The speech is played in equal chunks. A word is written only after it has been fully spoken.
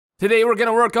Today we're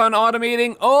gonna work on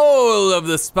automating all of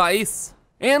the spice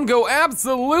and go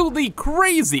absolutely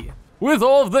crazy with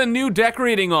all of the new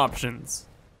decorating options.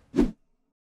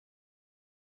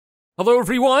 Hello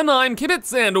everyone, I'm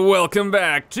Kibitz and welcome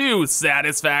back to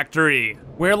Satisfactory,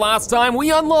 where last time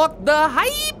we unlocked the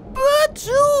hyper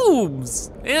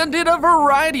tubes and did a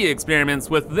variety of experiments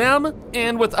with them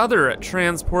and with other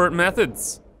transport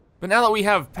methods. But now that we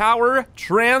have power,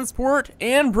 transport,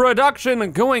 and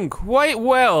production going quite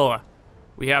well,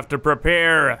 we have to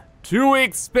prepare to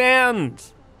expand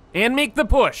and make the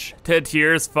push to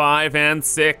tiers 5 and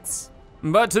 6.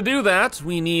 But to do that,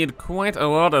 we need quite a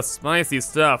lot of spicy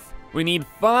stuff. We need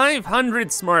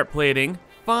 500 smart plating,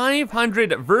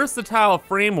 500 versatile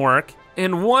framework,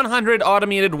 and 100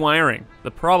 automated wiring.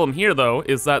 The problem here though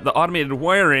is that the automated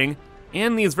wiring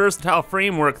and these versatile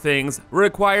framework things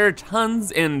require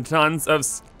tons and tons of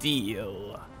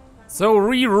steel. So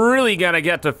we really gotta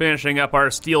get to finishing up our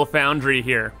steel foundry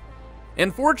here.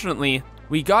 And fortunately,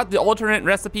 we got the alternate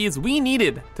recipes we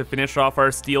needed to finish off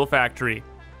our steel factory.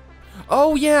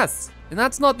 Oh yes, and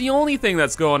that's not the only thing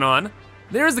that's going on.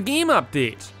 There's a game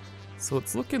update. So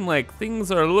it's looking like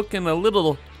things are looking a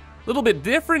little bit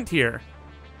different here.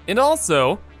 And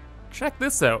also, check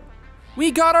this out. We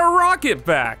got our rocket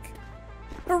back.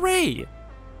 Hooray!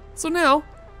 So now,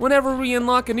 whenever we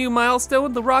unlock a new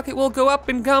milestone, the rocket will go up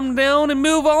and come down and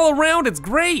move all around. It's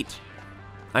great!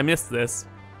 I missed this.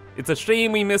 It's a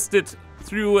shame we missed it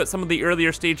through some of the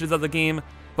earlier stages of the game,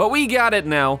 but we got it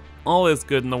now. All is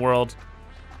good in the world.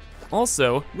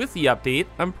 Also, with the update,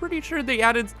 I'm pretty sure they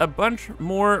added a bunch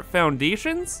more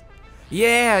foundations.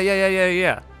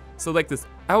 Yeah. So like this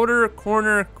outer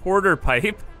corner quarter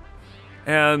pipe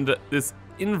and this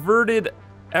inverted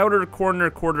outer corner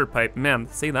quarter pipe. Man,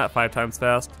 say that 5 times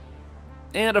fast.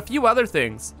 And a few other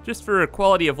things, just for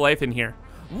quality of life in here.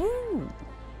 Ooh,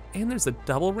 and there's a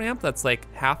double ramp that's like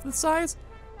half the size.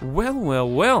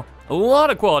 Well, a lot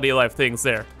of quality of life things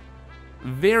there.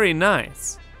 Very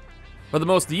nice. But the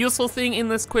most useful thing in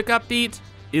this quick update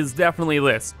is definitely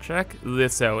this. Check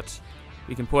this out.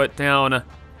 We can put down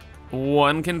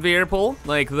one conveyor pole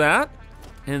like that,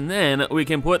 and then we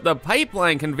can put the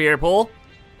pipeline conveyor pole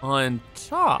on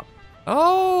top.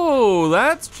 Oh,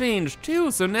 that's changed too.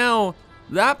 So now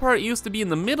that part used to be in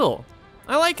the middle.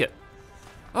 I like it.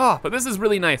 Oh, but this is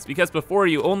really nice because before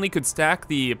you only could stack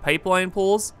the pipeline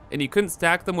poles and you couldn't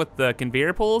stack them with the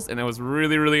conveyor poles, and it was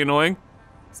really annoying.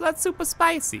 So that's super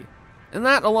spicy. And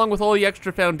that, along with all the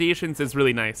extra foundations, is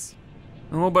really nice.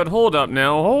 Oh, but hold up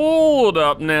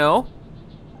now.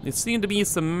 There seem to be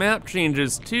some map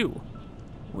changes too.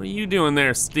 What are you doing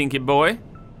there, stinky boy?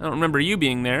 I don't remember you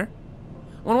being there.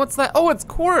 Well, what's that? Oh, it's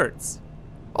quartz.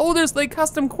 Oh, there's like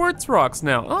custom quartz rocks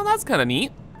now. Oh, that's kind of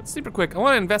neat. But super quick, I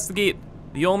want to investigate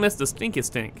the Ole Miss the Stinky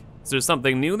Stink. Is there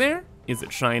something new there? Is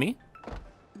it shiny?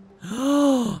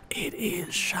 Oh, it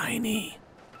is shiny.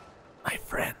 My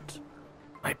friend,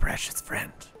 my precious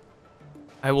friend.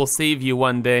 I will save you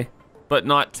one day, but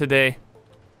not today.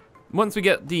 Once we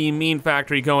get the main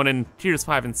factory going in tiers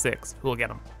 5 and 6, we'll get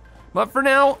them. But for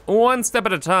now, one step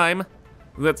at a time.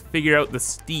 Let's figure out the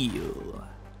steel.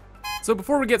 So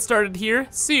before we get started here,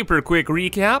 super quick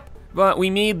recap. But we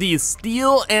made these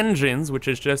steel engines, which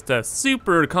is just a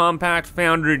super compact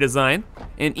foundry design.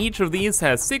 And each of these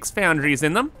has 6 foundries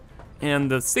in them.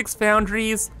 And the 6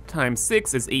 foundries times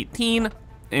 6 is 18.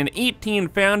 And 18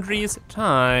 foundries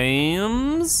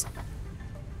times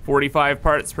 45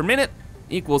 parts per minute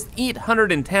equals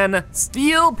 810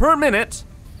 steel per minute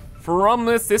from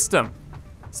this system.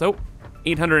 So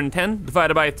 810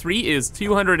 divided by 3 is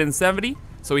 270.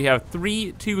 So we have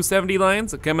 3 270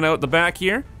 lines coming out the back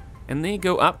here, and they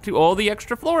go up to all the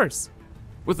extra floors.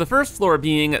 With the first floor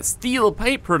being steel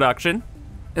pipe production,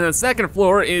 and the second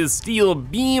floor is steel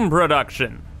beam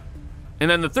production. And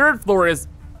then the third floor is,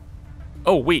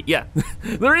 oh wait, yeah,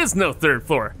 there is no third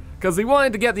floor, because we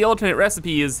wanted to get the alternate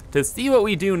recipes to see what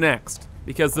we do next,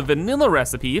 because the vanilla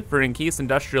recipe for encased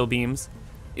industrial beams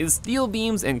is steel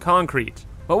beams and concrete.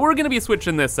 But we're gonna be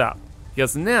switching this up,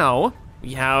 because now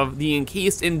we have the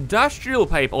encased industrial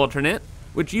pipe alternate,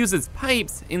 which uses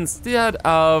pipes instead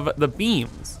of the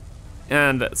beams.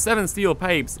 And 7 steel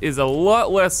pipes is a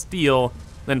lot less steel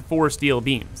than 4 steel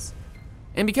beams.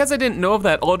 And because I didn't know if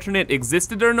that alternate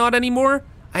existed or not anymore,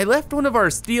 I left one of our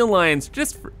steel lines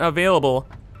just available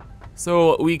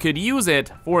so we could use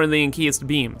it for the encased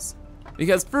beams.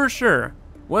 Because for sure,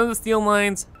 one of the steel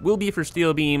lines will be for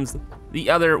steel beams, the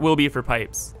other will be for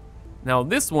pipes. Now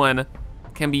this one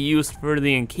can be used for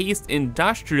the encased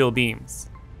industrial beams,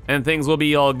 and things will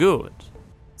be all good.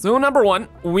 So number 1,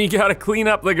 we gotta clean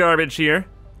up the garbage here.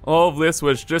 All of this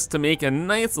was just to make a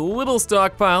nice little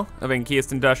stockpile of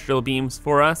encased industrial beams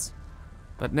for us.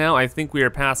 But now I think we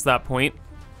are past that point.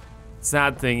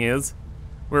 Sad thing is,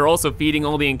 we're also feeding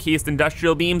all the encased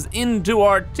industrial beams into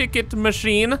our ticket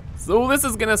machine. So this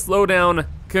is gonna slow down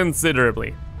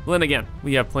considerably. But then again,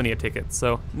 we have plenty of tickets,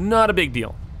 so not a big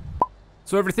deal.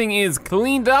 So everything is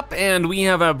cleaned up and we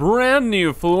have a brand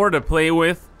new floor to play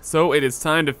with. So it is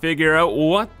time to figure out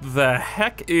what the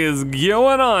heck is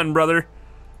going on, brother.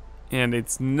 And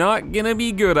it's not gonna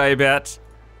be good, I bet.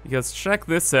 Because check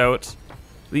this out.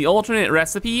 The alternate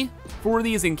recipe for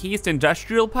these encased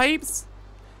industrial pipes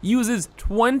uses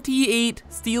 28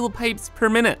 steel pipes per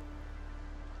minute.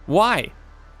 Why?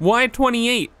 Why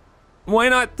 28? Why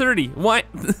not 30? Why?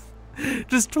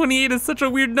 Just 28 is such a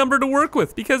weird number to work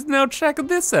with, because now check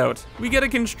this out. We get a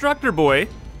constructor boy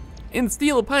in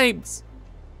steel pipes.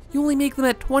 You only make them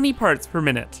at 20 parts per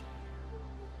minute.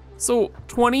 So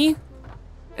 20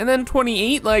 and then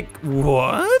 28, like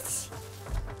what?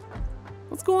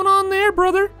 What's going on there,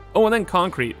 brother? Oh, and then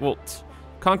concrete. Well,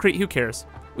 concrete, who cares?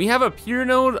 We have a pier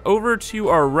node over to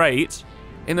our right,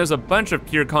 and there's a bunch of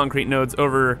pure concrete nodes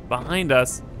over behind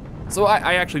us. So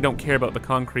I actually don't care about the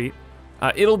concrete.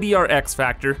 It'll be our X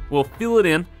factor. We'll fill it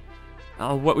in.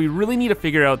 What we really need to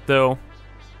figure out though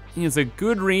is a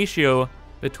good ratio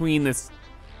between this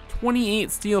 28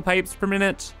 steel pipes per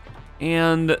minute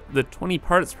and the 20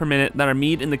 parts per minute that are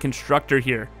made in the constructor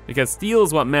here, because steel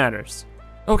is what matters.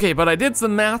 Okay, but I did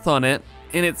some math on it,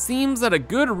 and it seems that a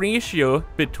good ratio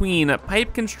between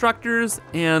pipe constructors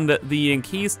and the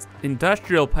encased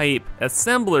industrial pipe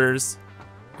assemblers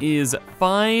is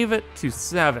 5 to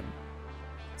 7.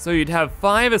 So you'd have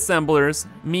 5 assemblers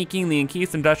making the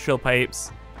encased industrial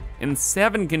pipes and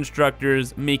 7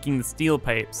 constructors making the steel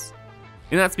pipes.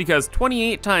 And that's because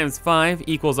 28 times 5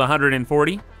 equals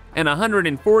 140, and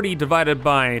 140 divided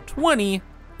by 20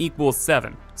 equals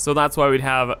 7. So that's why we'd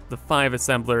have the 5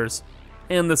 assemblers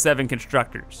and the 7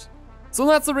 constructors. So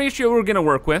that's the ratio we're gonna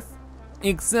work with,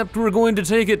 except we're going to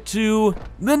take it to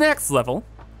the next level.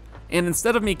 And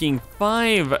instead of making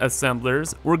 5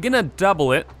 assemblers, we're gonna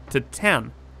double it to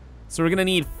 10. So we're gonna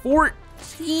need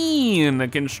 14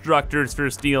 constructors for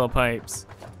steel pipes.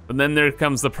 But then there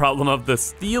comes the problem of the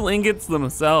steel ingots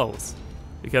themselves,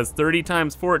 because 30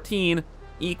 times 14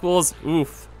 equals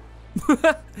oof.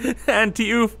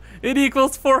 Anti-oof, it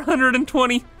equals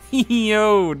 420.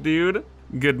 Yo, dude.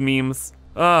 Good memes.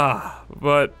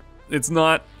 But it's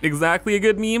not exactly a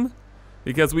good meme,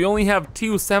 because we only have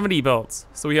 270 belts.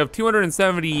 So we have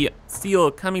 270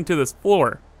 steel coming to this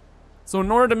floor. So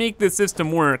in order to make this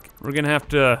system work, we're gonna have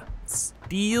to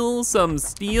steal some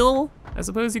steel, I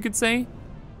suppose you could say,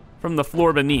 from the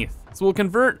floor beneath. So we'll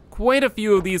convert quite a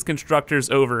few of these constructors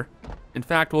over. In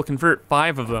fact, we'll convert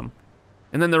 5 of them.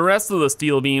 And then the rest of the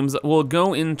steel beams will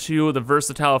go into the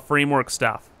versatile framework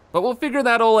stuff. But we'll figure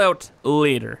that all out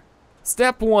later.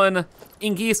 Step 1,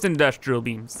 encased industrial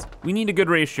beams. We need a good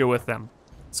ratio with them.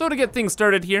 So to get things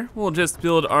started here, we'll just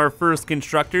build our first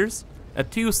constructors. A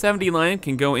 270 line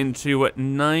can go into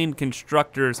 9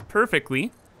 constructors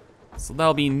perfectly. So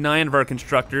that'll be 9 of our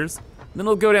constructors. Then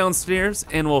we'll go downstairs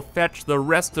and we'll fetch the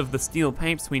rest of the steel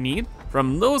pipes we need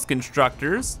from those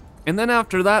constructors. And then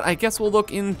after that, I guess we'll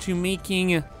look into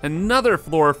making another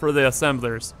floor for the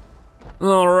assemblers.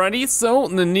 Alrighty, so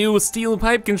the new steel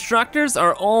pipe constructors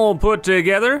are all put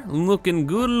together, looking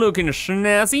good, looking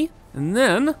snazzy. And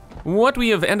then what we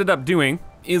have ended up doing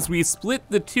is we split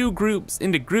the 2 groups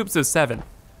into groups of 7.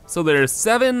 So there's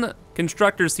 7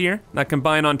 constructors here that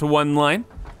combine onto one line.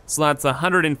 So that's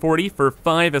 140 for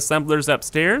 5 assemblers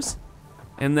upstairs.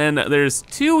 And then there's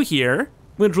 2 here,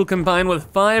 which will combine with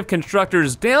 5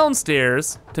 constructors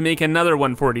downstairs to make another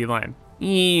 140 line.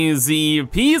 Easy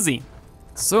peasy.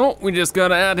 So we just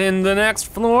gotta add in the next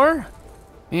floor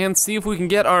and see if we can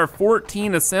get our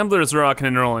 14 assemblers rocking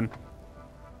and rolling.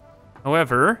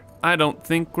 However, I don't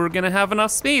think we're gonna have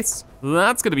enough space.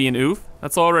 That's gonna be an oof.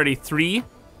 That's already 3.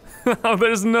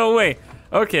 There's no way.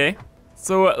 Okay,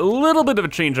 so a little bit of a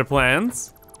change of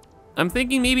plans. I'm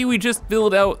thinking maybe we just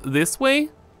build out this way.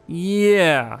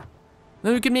 Yeah.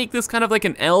 Then we can make this kind of like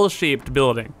an L-shaped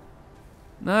building.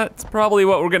 That's probably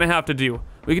what we're gonna have to do.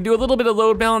 We can do a little bit of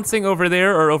load balancing over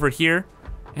there or over here,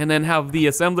 and then have the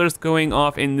assemblers going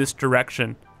off in this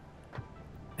direction.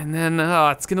 And then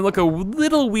it's gonna look a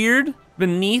little weird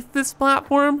beneath this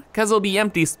platform, because it'll be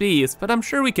empty space, but I'm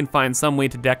sure we can find some way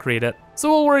to decorate it. So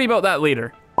we'll worry about that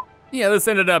later. Yeah, this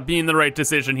ended up being the right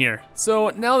decision here. So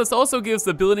now this also gives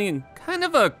the building kind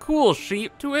of a cool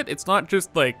shape to it. It's not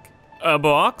just like a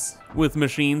box with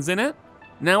machines in it.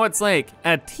 Now it's like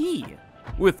a T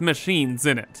with machines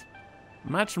in it.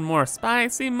 Much more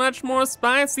spicy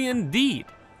indeed.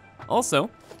 Also,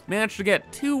 managed to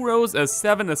get 2 rows of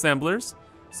 7 assemblers,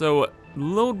 so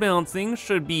load balancing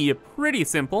should be pretty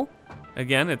simple.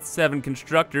 Again, it's 7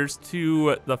 constructors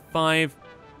to the 5,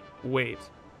 wait.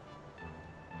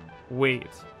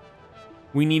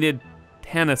 We needed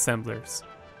 10 assemblers.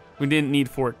 We didn't need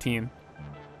 14.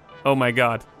 Oh my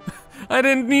God. I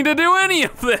didn't need to do any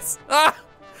of this. Ah!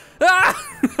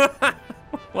 Ah!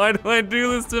 Why do I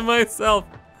do this to myself?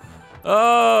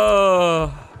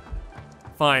 Oh.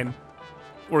 Fine.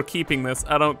 We're keeping this,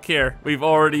 I don't care. We've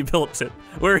already built it.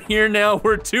 We're here now,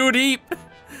 we're too deep.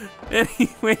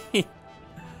 Anyway,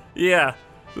 yeah,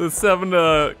 the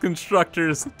 7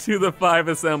 constructors to the 5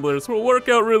 assemblers will work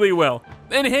out really well.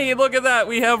 And hey, look at that,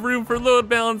 we have room for load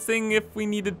balancing if we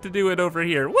needed to do it over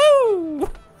here. Woo!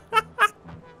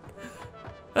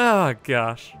 Oh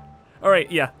gosh. All right,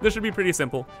 yeah, this should be pretty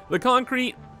simple. The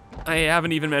concrete, I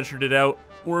haven't even measured it out.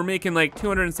 We're making like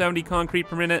 270 concrete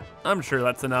per minute. I'm sure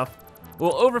that's enough.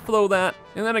 We'll overflow that,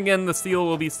 and then again, the steel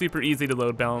will be super easy to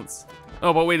load balance.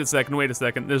 Oh, but wait a second.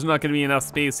 There's not gonna be enough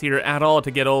space here at all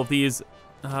to get all of these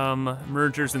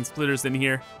mergers and splitters in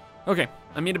here. Okay,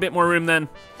 I made a bit more room then.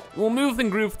 We'll move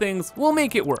and groove things, we'll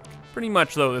make it work. Pretty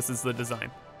much though, this is the design.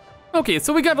 Okay,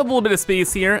 so we got a little bit of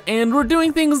space here, and we're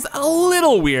doing things a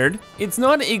little weird. It's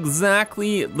not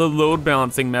exactly the load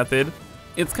balancing method.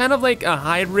 It's kind of like a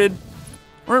hybrid,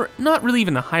 or not really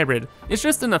even a hybrid. It's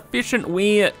just an efficient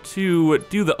way to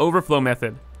do the overflow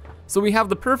method. So we have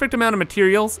the perfect amount of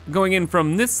materials going in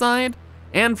from this side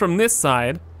and from this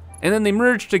side, and then they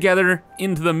merge together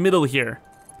into the middle here.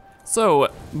 So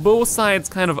both sides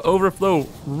kind of overflow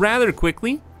rather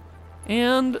quickly,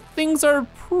 and things are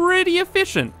pretty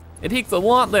efficient. It takes a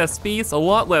lot less space, a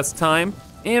lot less time,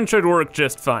 and should work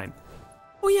just fine.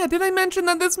 Oh yeah, did I mention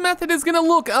that this method is gonna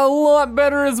look a lot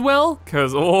better as well?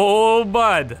 Cause oh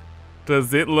bud,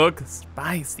 does it look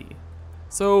spicy.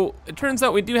 So it turns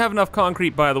out we do have enough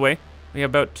concrete, by the way. We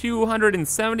have about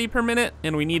 270 per minute,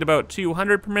 and we need about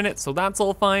 200 per minute, so that's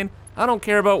all fine. I don't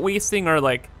care about wasting or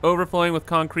like overflowing with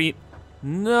concrete.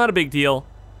 Not a big deal.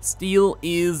 Steel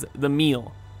is the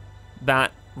meal.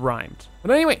 That rhymed. But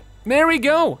anyway, there we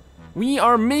go. We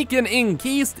are making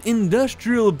encased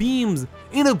industrial beams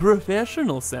in a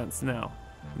professional sense now,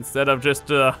 instead of just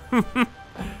the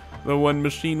one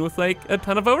machine with like a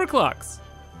ton of overclocks.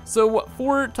 So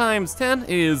 4 times 10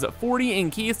 is 40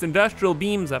 encased industrial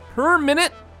beams per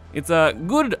minute. It's a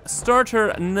good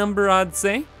starter number, I'd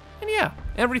say. And yeah,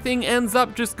 everything ends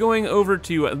up just going over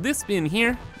to this bin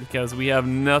here because we have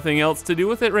nothing else to do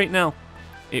with it right now.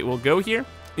 It will go here,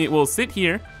 it will sit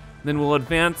here, then we'll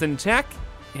advance and check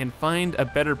and find a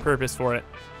better purpose for it.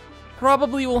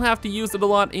 Probably we'll have to use it a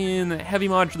lot in heavy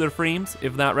modular frames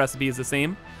if that recipe is the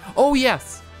same. Oh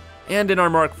yes, and in our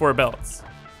Mark IV belts.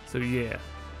 So yeah,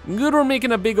 good we're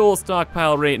making a big old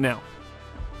stockpile right now.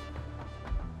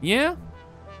 Yeah?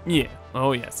 Yeah,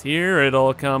 oh yes, here it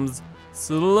all comes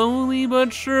slowly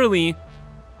but surely.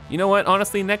 You know what,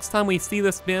 honestly, next time we see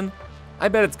this bin, I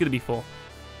bet it's gonna be full.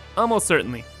 Almost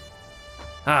certainly.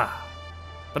 Ah,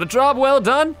 but a job well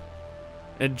done.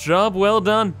 A job well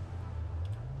done.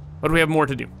 But we have more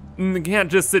to do.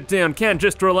 Can't just sit down, can't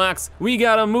just relax. We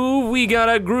gotta move, we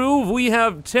gotta groove, we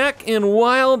have tech and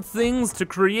wild things to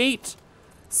create.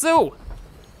 So,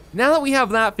 now that we have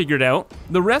that figured out,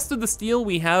 the rest of the steel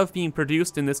we have being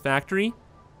produced in this factory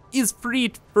is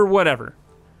free for whatever.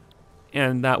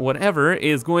 And that whatever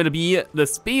is going to be the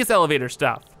space elevator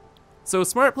stuff. So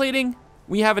smart plating,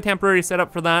 we have a temporary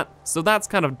setup for that, so that's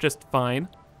kind of just fine.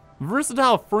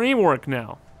 Versatile framework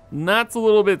now, that's a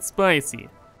little bit spicy.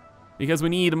 Because we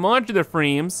need modular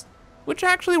frames, which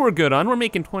actually we're good on, we're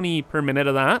making 20 per minute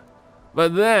of that.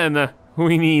 But then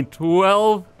we need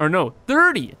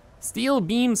 30 steel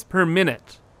beams per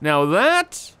minute. Now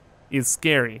that is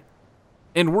scary.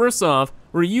 And worse off,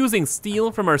 we're using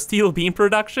steel from our steel beam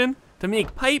production to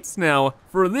make pipes now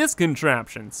for this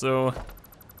contraption, so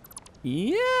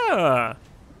yeah.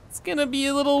 It's gonna be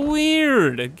a little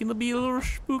weird. It's gonna be a little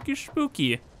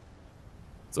spooky.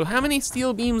 So how many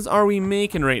steel beams are we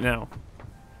making right now?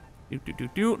 We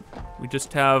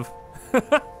just have,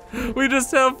 we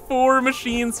just have 4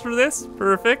 machines for this,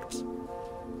 perfect.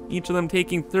 Each of them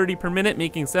taking 30 per minute,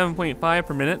 making 7.5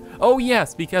 per minute. Oh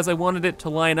yes, because I wanted it to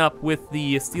line up with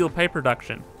the steel pipe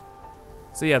production.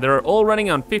 So yeah, they're all running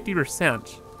on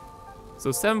 50%. So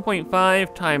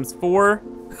 7.5 times 4.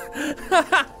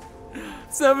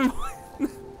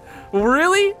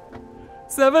 Really?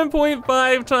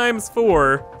 7.5 times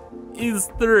 4 is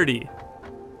 30.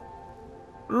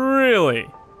 Really?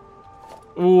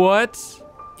 What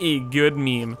a good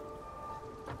meme.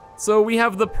 So we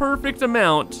have the perfect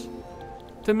amount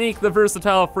to make the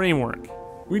versatile framework.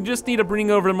 We just need to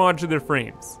bring over the modular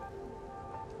frames.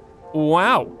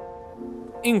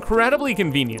 Wow. Incredibly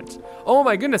convenient. Oh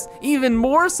my goodness, even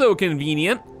more so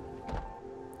convenient.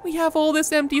 We have all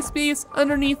this empty space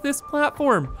underneath this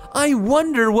platform. I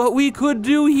wonder what we could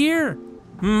do here.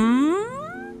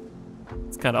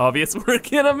 It's kind of obvious we're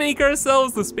gonna make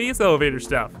ourselves the space elevator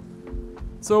stuff.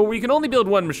 So we can only build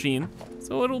one machine,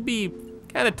 so it'll be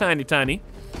kind of tiny,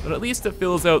 but at least it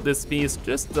fills out this space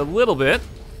just a little bit.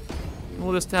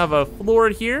 We'll just have a floor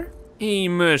here, a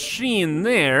machine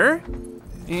there,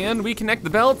 and we connect the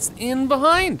belts in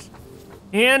behind.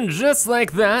 And just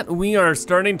like that, we are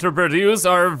starting to produce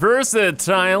our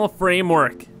versatile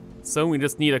framework. So we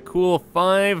just need a cool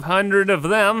 500 of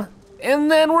them, and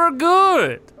then we're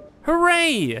good.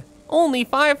 Hooray! Only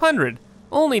 500.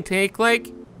 Only take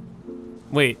like,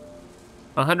 wait,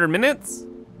 100 minutes?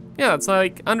 Yeah, it's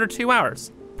like under 2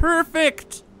 hours.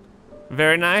 Perfect.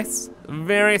 Very nice,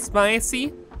 very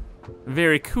spicy,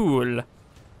 very cool.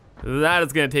 That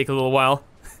is gonna take a little while.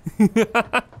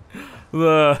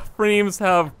 The frames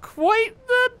have quite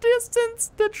the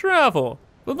distance to travel,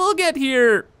 but they'll get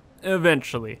here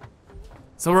eventually.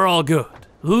 So we're all good.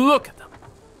 Look at them.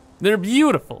 They're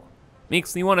beautiful.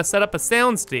 Makes me want to set up a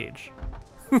soundstage.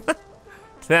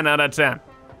 10 out of 10.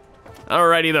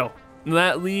 Alrighty though,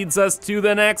 that leads us to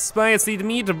the next spicy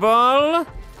meatball,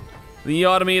 the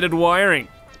automated wiring.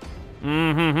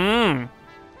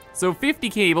 So 50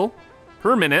 cable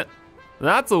per minute,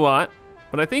 that's a lot,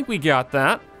 but I think we got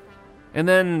that. And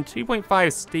then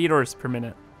 2.5 stators per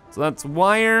minute. So that's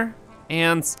wire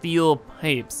and steel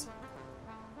pipes.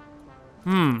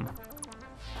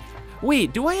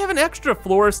 Wait, do I have an extra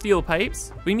floor of steel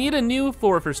pipes? We need a new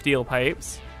floor for steel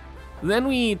pipes. Then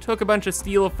we took a bunch of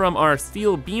steel from our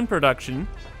steel beam production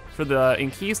for the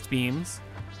encased beams.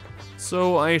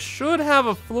 So I should have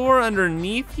a floor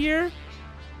underneath here.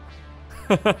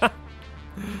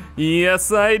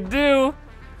 Yes, I do.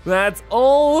 That's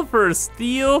all for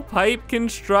steel pipe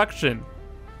construction.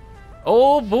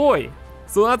 Oh boy.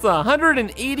 So that's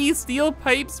 180 steel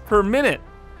pipes per minute.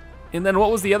 And then what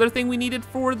was the other thing we needed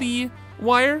for the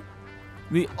wire?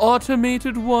 The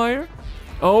automated wire?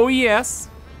 Oh yes.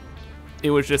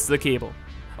 It was just the cable.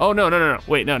 Oh no.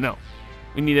 Wait, no.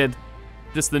 We needed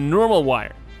just the normal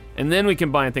wire. And then we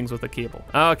combine things with the cable.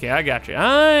 Okay, I got you.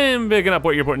 I'm picking up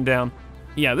what you're putting down.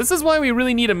 Yeah, this is why we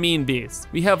really need a main base.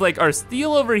 We have like our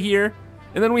steel over here,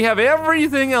 and then we have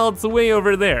everything else way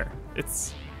over there.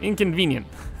 It's inconvenient.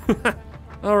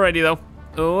 Alrighty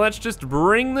though, let's just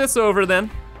bring this over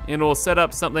then, and we'll set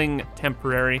up something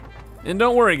temporary. And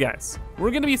don't worry guys,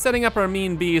 we're gonna be setting up our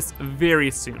main base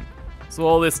very soon. So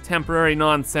all this temporary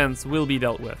nonsense will be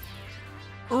dealt with.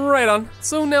 Right on,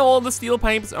 so now all the steel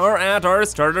pipes are at our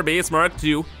starter base Mark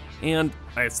II, and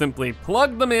I simply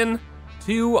plug them in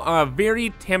to a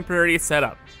very temporary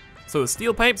setup. So the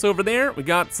steel pipes over there, we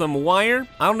got some wire.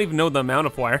 I don't even know the amount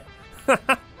of wire.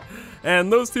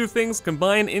 And those two things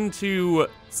combine into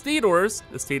stators.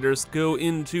 The stators go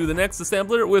into the next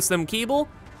assembler with some cable.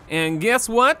 And guess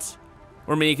what?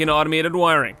 We're making automated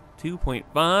wiring,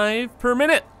 2.5 per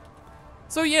minute.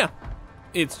 So yeah,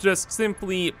 it's just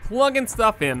simply plugging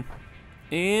stuff in.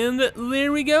 And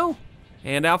there we go.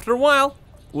 And after a while,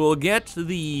 we'll get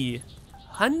the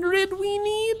 100 we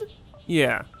need?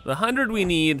 Yeah, the 100 we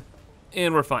need,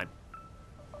 and we're fine.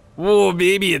 Whoa,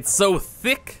 baby, it's so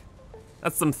thick.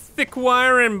 That's some thick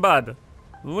wiring, bud.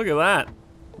 Look at that.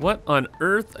 What on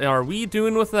earth are we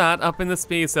doing with that up in the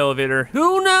space elevator?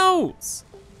 Who knows?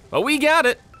 But we got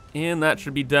it, and that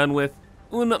should be done with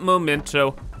un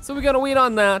momento. So we gotta wait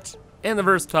on that, and the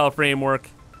versatile framework.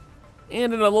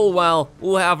 And in a little while,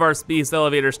 we'll have our space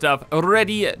elevator stuff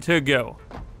ready to go.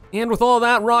 And with all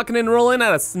that rocking and rolling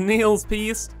at a snail's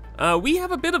pace, we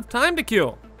have a bit of time to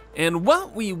kill. And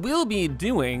what we will be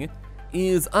doing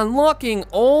is unlocking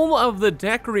all of the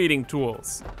decorating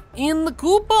tools in the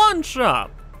coupon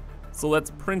shop. So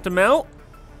let's print them out.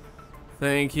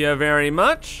 Thank you very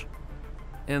much.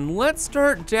 And let's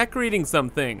start decorating some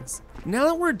things. Now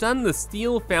that we're done the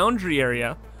steel foundry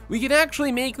area, we can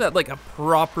actually make that like a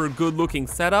proper good looking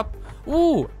setup.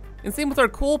 Ooh, and same with our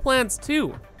coal plants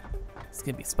too. It's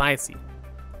gonna be spicy.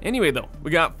 Anyway though,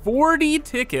 we got 40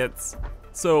 tickets.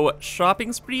 So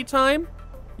shopping spree time,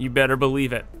 you better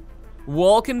believe it.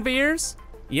 Wall conveyors,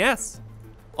 yes,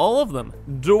 all of them.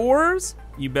 Doors,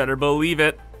 you better believe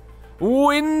it.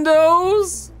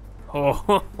 Windows,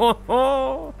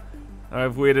 oh,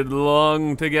 I've waited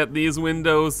long to get these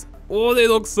windows. Oh, they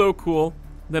look so cool.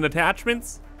 Then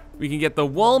attachments, we can get the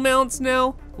wall mounts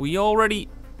now. We already,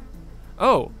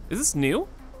 oh, is this new?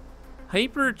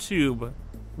 hyper tube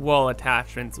wall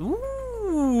attachments.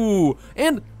 Ooh,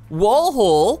 and wall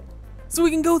hole, so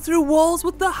we can go through walls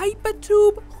with the hyper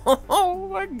tube. Oh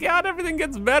my God, everything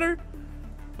gets better.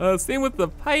 Same with the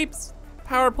pipes,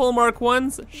 power pole Mark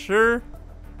 1s, sure.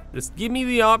 Just give me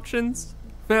the options.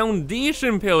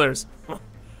 Foundation pillars.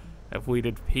 I've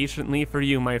waited patiently for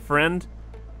you, my friend.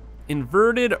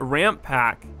 Inverted ramp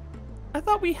pack. I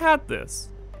thought we had this,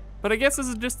 but I guess this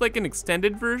is just like an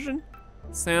extended version.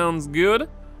 Sounds good.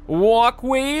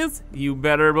 Walkways, you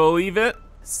better believe it.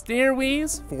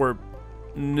 Stairways for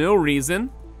no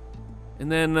reason.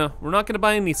 And then we're not gonna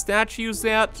buy any statues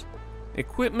yet.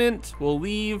 Equipment we'll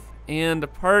leave,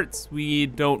 and parts we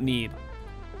don't need.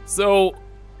 So,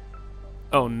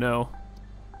 oh no.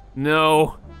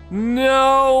 No,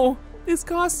 no! This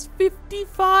costs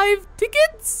 55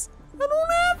 tickets? I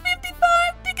don't have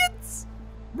 55 tickets!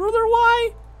 Brother,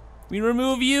 why? We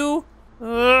remove you?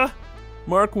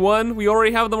 Mark 1, we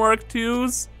already have the Mark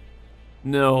 2s.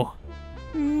 No.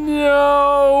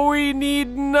 No, we need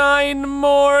 9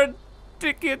 more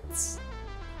tickets.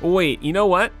 Wait, you know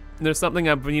what? There's something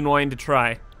I've been wanting to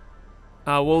try.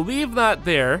 We'll leave that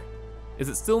there. Is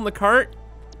it still in the cart?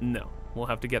 No, we'll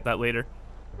have to get that later.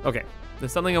 Okay,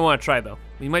 there's something I want to try though.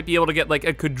 We might be able to get like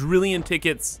a quadrillion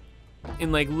tickets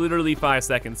in like literally 5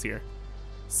 seconds here.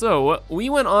 So we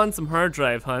went on some hard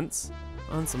drive hunts,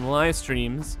 on some live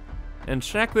streams, and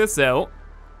check this out.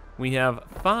 We have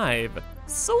 5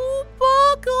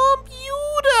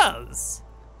 supercomputers.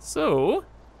 So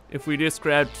if we just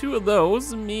grab 2 of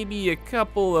those, maybe a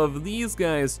couple of these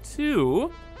guys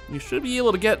too, you should be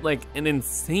able to get like an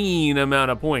insane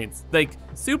amount of points. Like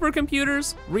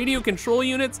supercomputers, radio control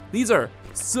units, these are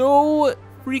so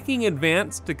freaking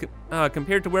advanced to,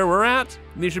 compared to where we're at.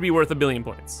 They should be worth 1 billion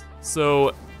points.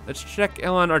 So let's check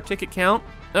on our ticket count.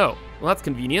 Oh, well that's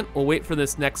convenient. We'll wait for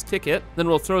this next ticket, then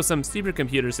we'll throw some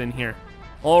supercomputers in here.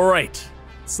 All right,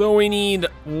 so we need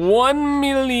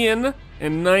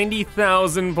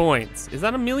 1,090,000 points. Is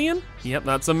that 1 million? Yep,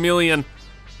 that's 1 million.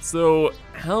 So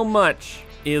how much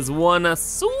is one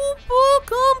supercomputer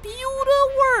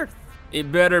worth?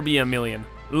 It better be 1 million.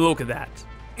 Look at that.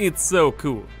 It's so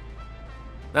cool.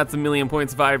 That's 1 million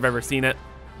points if I've ever seen it.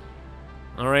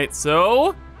 All right,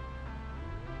 so.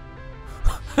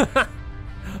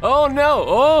 Oh no,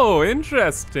 oh,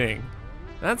 interesting.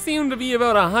 That seemed to be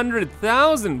about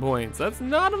 100,000 points. That's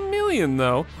not 1 million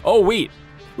though. Oh wait,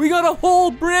 we got a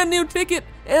whole brand new ticket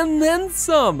and then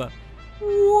some.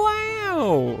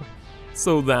 Wow.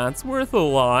 So that's worth a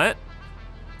lot.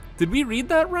 Did we read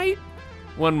that right?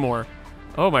 One more.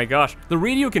 Oh my gosh, the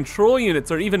radio control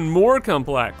units are even more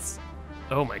complex.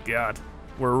 Oh my God,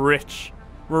 we're rich.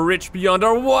 We're rich beyond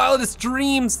our wildest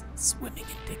dreams. Swimming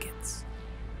in tickets.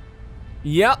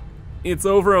 Yep, it's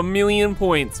over 1 million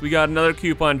points. We got another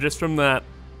coupon just from that.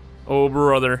 Oh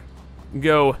brother,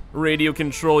 go radio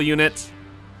control unit.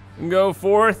 Go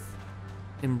forth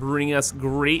and bring us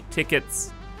great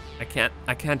tickets. I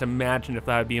can't imagine if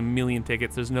that would be 1 million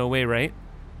tickets. There's no way, right?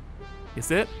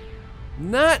 Is it?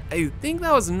 Not, I think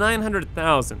that was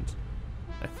 900,000.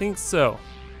 I think so.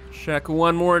 Check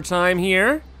one more time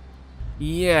here.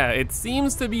 Yeah, it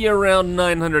seems to be around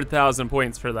 900,000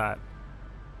 points for that.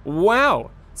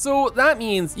 Wow, so that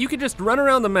means you could just run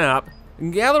around the map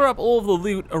and gather up all of the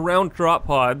loot around drop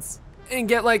pods and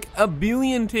get like 1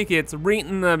 billion tickets right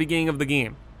in the beginning of the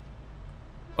game.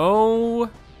 Oh,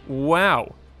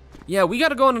 wow. Yeah, we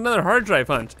gotta go on another hard drive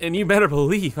hunt, and you better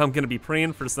believe I'm gonna be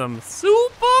praying for some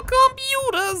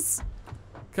supercomputers.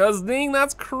 Cause dang,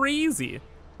 that's crazy.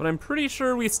 But I'm pretty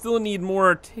sure we still need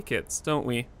more tickets, don't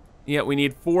we? Yeah, we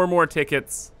need 4 more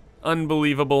tickets.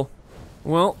 Unbelievable.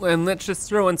 Well, and let's just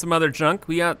throw in some other junk.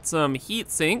 We got some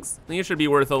heat sinks. These should be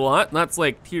worth a lot. That's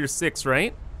like tier 6,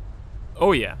 right?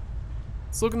 Oh yeah.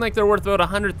 It's looking like they're worth about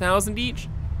 100,000 each.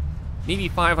 Maybe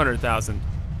 500,000.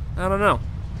 I don't know.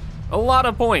 A lot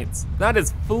of points. That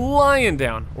is flying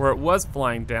down, or it was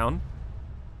flying down.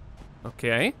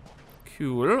 Okay,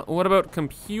 cool. What about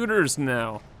computers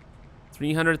now?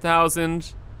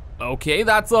 300,000. Okay,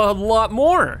 that's a lot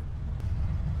more.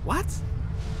 What?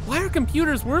 Why are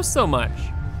computers worth so much?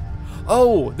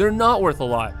 Oh, they're not worth a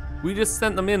lot. We just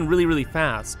sent them in really, really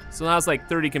fast. So that was like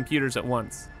 30 computers at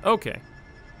once. Okay,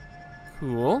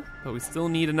 cool. But we still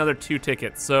need another 2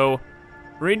 tickets. So,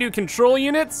 radio control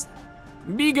units,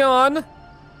 be gone.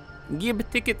 Give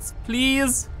tickets,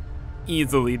 please.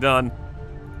 Easily done.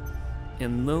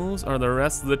 And those are the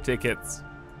rest of the tickets.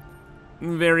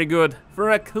 Very good, for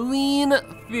a clean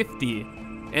 50.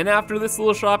 And after this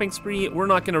little shopping spree, we're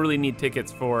not gonna really need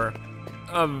tickets for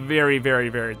a very, very,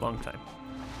 very long time.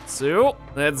 So,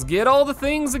 let's get all the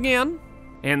things again.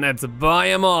 And let's buy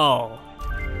them all.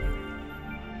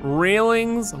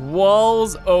 Railings,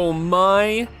 walls, oh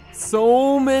my.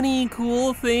 So many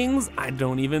cool things, I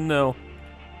don't even know.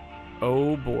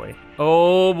 Oh boy,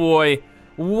 oh boy.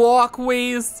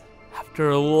 Walkways after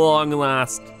a long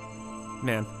last.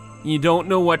 Man, you don't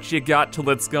know what you got till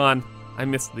it's gone. I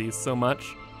miss these so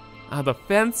much. The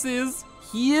fences,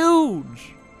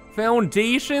 huge.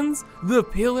 Foundations, the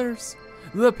pillars,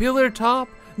 the pillar top,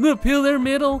 the pillar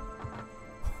middle.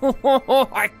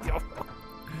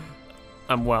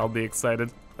 I'm wildly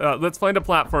excited. Let's find a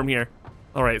platform here.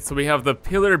 All right, so we have the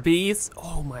pillar base.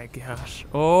 Oh my gosh.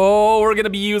 Oh, we're gonna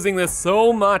be using this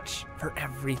so much for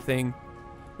everything.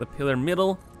 The pillar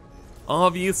middle,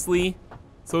 obviously.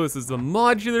 So this is the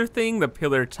modular thing, the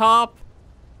pillar top.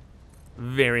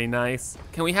 Very nice.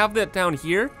 Can we have that down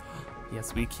here?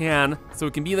 Yes, we can. So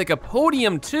it can be like a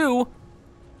podium too.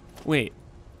 Wait.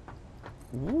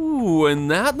 Ooh, and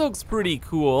that looks pretty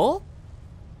cool.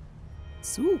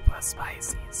 Super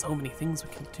spicy. So many things we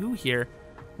can do here.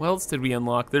 What else did we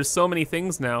unlock? There's so many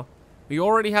things now. We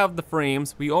already have the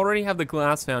frames. We already have the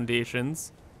glass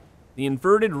foundations. The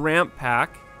inverted ramp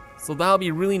pack. So that'll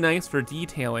be really nice for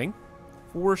detailing,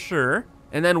 for sure.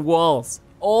 And then walls.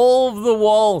 All of the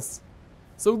walls.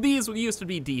 So these used to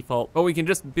be default, but we can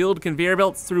just build conveyor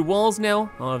belts through walls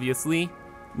now, obviously.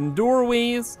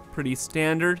 Doorways, pretty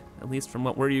standard, at least from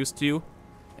what we're used to.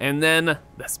 And then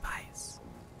the spies.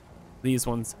 These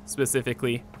ones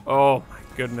specifically. Oh my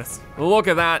goodness. Look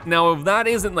at that. Now, if that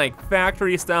isn't like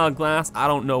factory style glass, I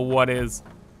don't know what is.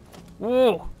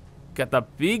 Whoa, got the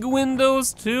big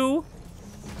windows too.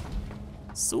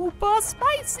 Super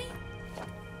spicy.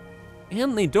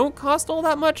 And they don't cost all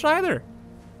that much either.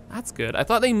 That's good. I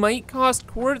thought they might cost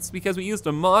quartz because we used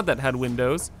a mod that had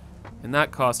windows and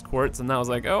that cost quartz, and that was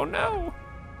like, oh no.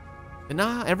 And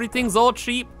nah, everything's all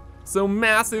cheap. So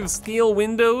massive scale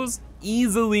windows,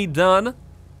 easily done.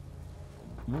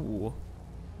 Ooh.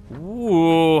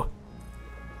 Ooh.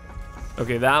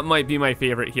 Okay, that might be my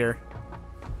favorite here.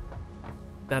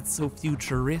 That's so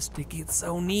futuristic, it's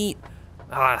so neat.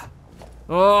 Ah.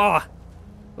 Oh.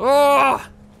 Oh.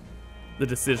 The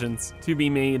decisions to be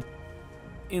made.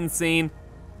 Insane.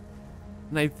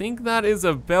 And I think that is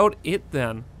about it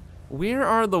then. Where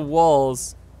are the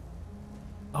walls?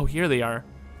 Oh, here they are.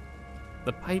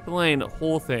 The pipeline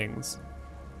hole things.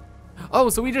 Oh,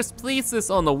 so we just place this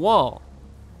on the wall.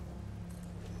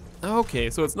 Okay,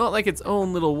 so it's not like its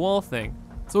own little wall thing.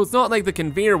 So it's not like the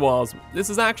conveyor walls. This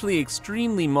is actually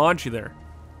extremely modular.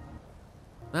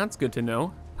 That's good to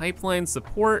know. Pipeline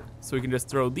support, so we can just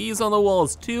throw these on the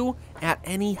walls too, at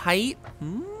any height.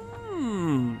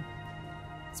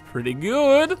 It's pretty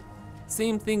good.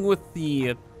 Same thing with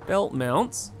the belt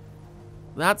mounts.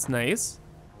 That's nice.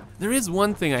 There is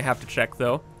one thing I have to check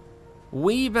though.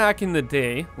 Way back in the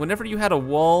day, whenever you had a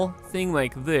wall thing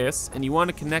like this and you want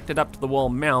to connect it up to the wall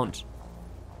mount,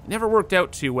 it never worked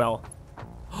out too well.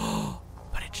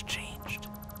 But it's changed.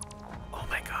 Oh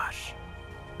my gosh.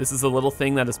 This is a little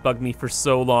thing that has bugged me for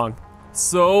so long.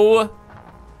 So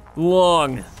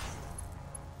long.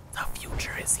 The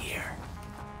future is here.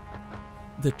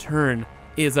 The turn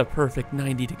is a perfect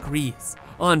 90 degrees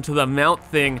onto the mount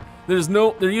thing.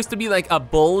 There used to be like a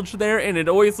bulge there and it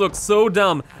always looked so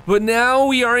dumb, but now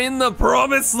we are in the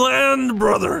promised land,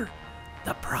 brother.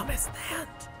 The promised land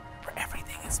where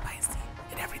everything is spicy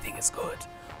and everything is good.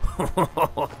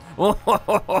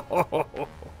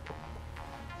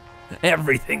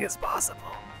 Everything is possible.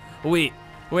 Wait.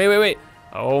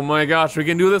 Oh my gosh, we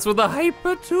can do this with the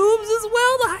hyper tubes as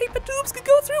well. The hyper tubes can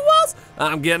go through walls.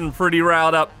 I'm getting pretty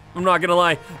riled up. I'm not gonna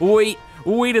lie. Wait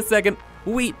a second.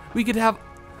 Wait, we could have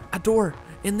a door,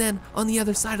 and then on the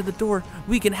other side of the door,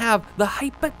 we can have the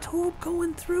hyper tube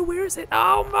going through. Where is it?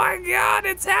 Oh my God,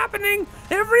 it's happening.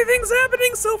 Everything's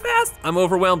happening so fast. I'm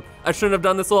overwhelmed. I shouldn't have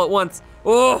done this all at once.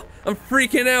 Oh, I'm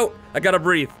freaking out. I gotta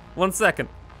breathe. 1 second.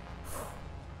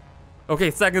 Okay,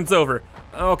 second's over.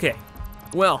 Okay,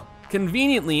 well,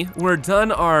 conveniently, we're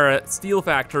done our steel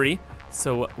factory,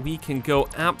 so we can go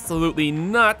absolutely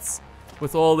nuts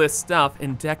with all this stuff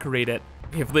and decorate it.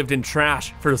 We have lived in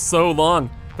trash for so long,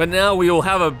 but now we will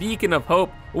have a beacon of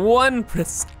hope, one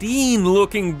pristine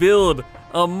looking build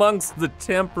amongst the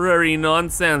temporary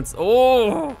nonsense.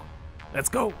 Oh, let's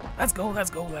go.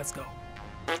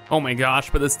 Oh my gosh,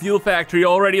 but the steel factory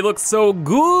already looks so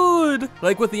good.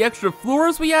 Like with the extra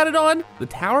floors we added on, the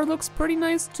tower looks pretty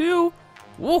nice too.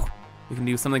 Whoa, we can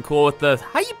do something cool with the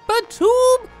hyper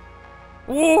tube.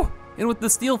 Whoa, and with the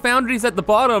steel foundries at the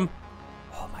bottom.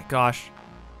 Oh my gosh,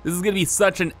 this is gonna be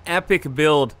such an epic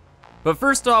build. But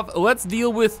first off, let's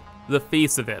deal with the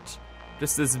face of it.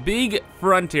 Just this big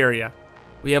front area.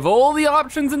 We have all the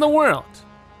options in the world.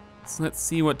 So let's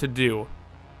see what to do.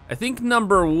 I think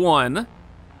number one,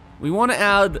 we want to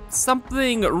add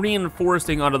something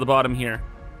reinforcing onto the bottom here.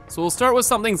 So we'll start with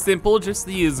something simple, just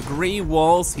these gray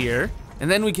walls here. And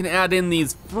then we can add in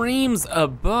these frames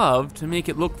above to make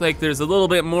it look like there's a little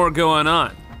bit more going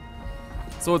on.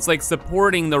 So it's like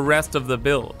supporting the rest of the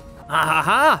build.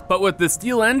 Ahaha, but with the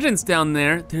steel engines down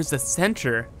there, there's a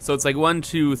center. So it's like 1,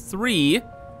 2, 3,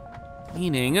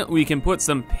 meaning we can put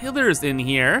some pillars in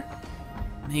here,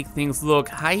 make things look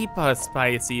hyper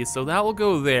spicy. So that will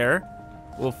go there.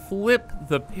 We'll flip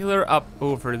the pillar up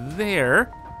over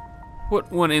there,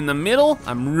 put one in the middle.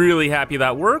 I'm really happy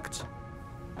that worked.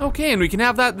 Okay, and we can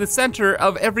have that the center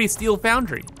of every steel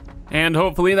foundry. And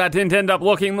hopefully that didn't end up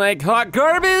looking like hot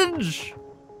garbage.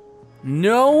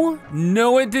 No,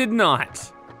 it did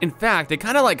not. In fact, it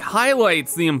kind of like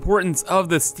highlights the importance of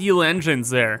the steel engines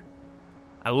there.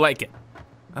 I like it.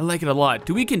 I like it a lot.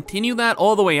 Do we continue that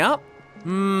all the way up?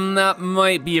 That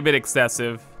might be a bit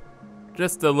excessive.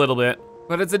 Just a little bit.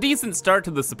 But it's a decent start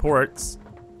to the supports.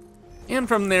 And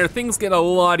from there, things get a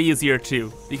lot easier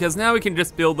too, because now we can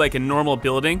just build like a normal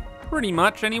building, pretty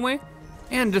much anyway,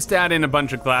 and just add in a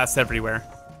bunch of glass everywhere.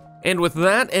 And with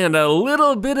that and a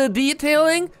little bit of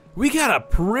detailing, we got a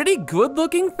pretty good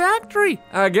looking factory.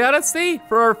 I gotta say,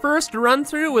 for our first run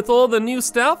through with all the new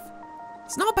stuff,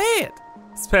 it's not bad,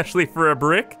 especially for a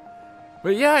brick.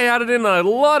 But yeah, I added in a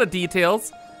lot of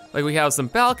details. Like we have some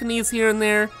balconies here and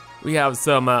there. We have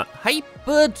some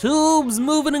hyper tubes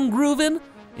moving and grooving.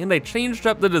 And I changed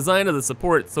up the design of the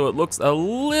support so it looks a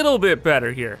little bit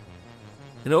better here.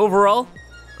 And overall,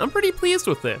 I'm pretty pleased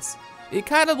with this. It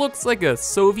kind of looks like a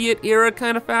Soviet era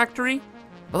kind of factory,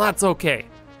 but that's okay.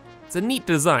 It's a neat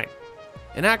design.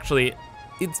 And actually,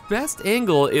 its best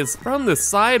angle is from the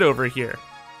side over here,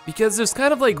 because there's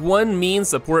kind of like one main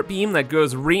support beam that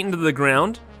goes right into the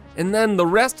ground, and then the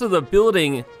rest of the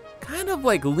building kind of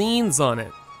like leans on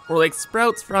it, or like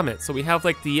sprouts from it. So we have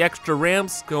like the extra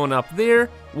ramps going up there,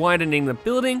 widening the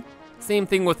building. Same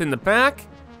thing within the back.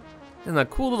 And a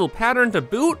cool little pattern to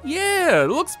boot. Yeah, it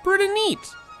looks pretty neat.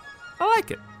 I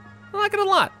like it. I like it a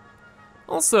lot.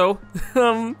 Also,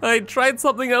 I tried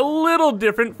something a little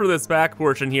different for this back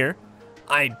portion here.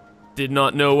 I did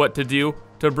not know what to do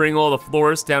to bring all the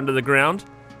floors down to the ground.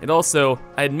 And also,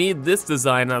 I'd made this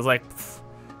design and I was like,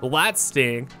 well, that's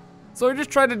staying. So I just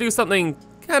tried to do something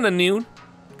kind of new,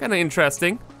 kind of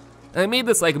interesting. And I made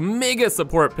this like mega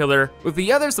support pillar with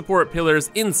the other support pillars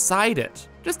inside it,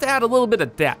 just to add a little bit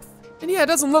of depth. And yeah, it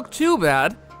doesn't look too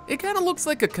bad. It kind of looks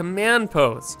like a command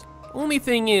post. Only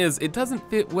thing is, it doesn't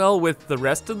fit well with the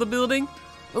rest of the building,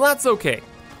 but that's okay.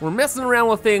 We're messing around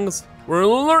with things, we're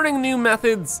learning new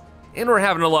methods, and we're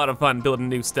having a lot of fun building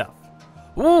new stuff.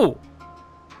 Ooh,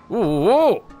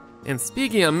 ooh. And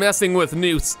speaking of messing with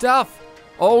new stuff,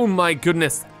 oh my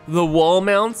goodness, the wall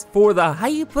mounts for the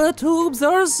hyper tubes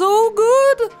are so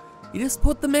good. You just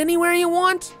put them anywhere you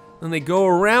want, and they go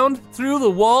around through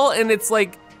the wall, and it's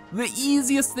like the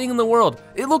easiest thing in the world.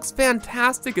 It looks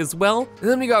fantastic as well. And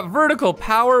then we got vertical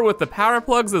power with the power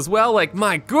plugs as well. Like,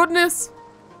 my goodness,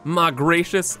 my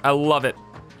gracious, I love it.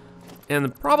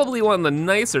 And probably one of the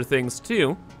nicer things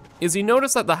too, is you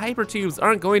notice that the hyper tubes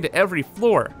aren't going to every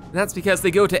floor. And that's because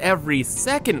they go to every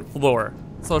second floor.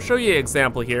 So I'll show you an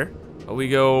example here. We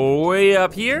go way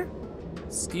up here,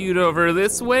 scoot over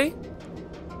this way,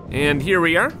 and here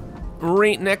we are,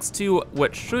 right next to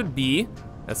what should be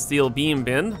a steel beam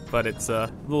bin, but it's a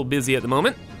little busy at the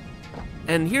moment.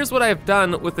 And here's what I've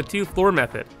done with the 2-floor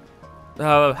method.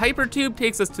 The hyper tube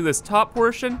takes us to this top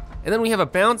portion, and then we have a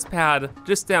bounce pad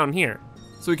just down here.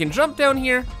 So we can jump down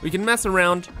here, we can mess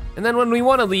around, and then when we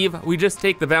want to leave, we just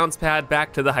take the bounce pad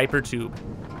back to the hyper tube.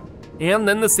 And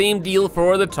then the same deal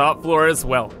for the top floor as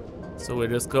well. So we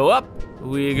just go up,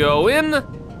 we go in,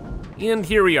 and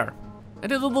here we are. I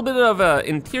did a little bit of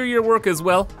interior work as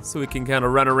well, so we can kind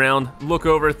of run around, look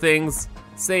over things,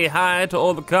 say hi to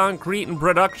all the concrete in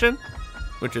production,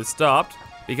 which has stopped,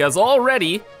 because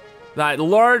already that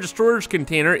large storage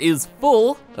container is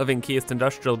full of encased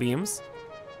industrial beams.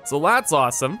 So that's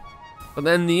awesome. But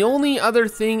then the only other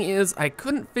thing is I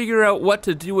couldn't figure out what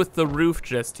to do with the roof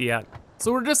just yet.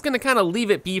 So we're just gonna kind of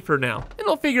leave it be for now, and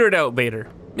I'll figure it out later.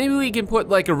 Maybe we can put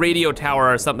like a radio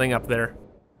tower or something up there.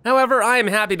 However, I am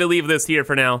happy to leave this here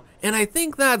for now, and I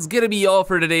think that's gonna be all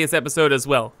for today's episode as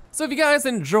well. So if you guys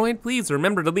enjoyed, please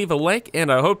remember to leave a like,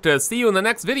 and I hope to see you in the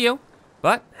next video.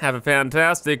 But have a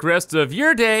fantastic rest of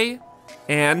your day,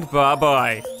 and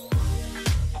bye-bye.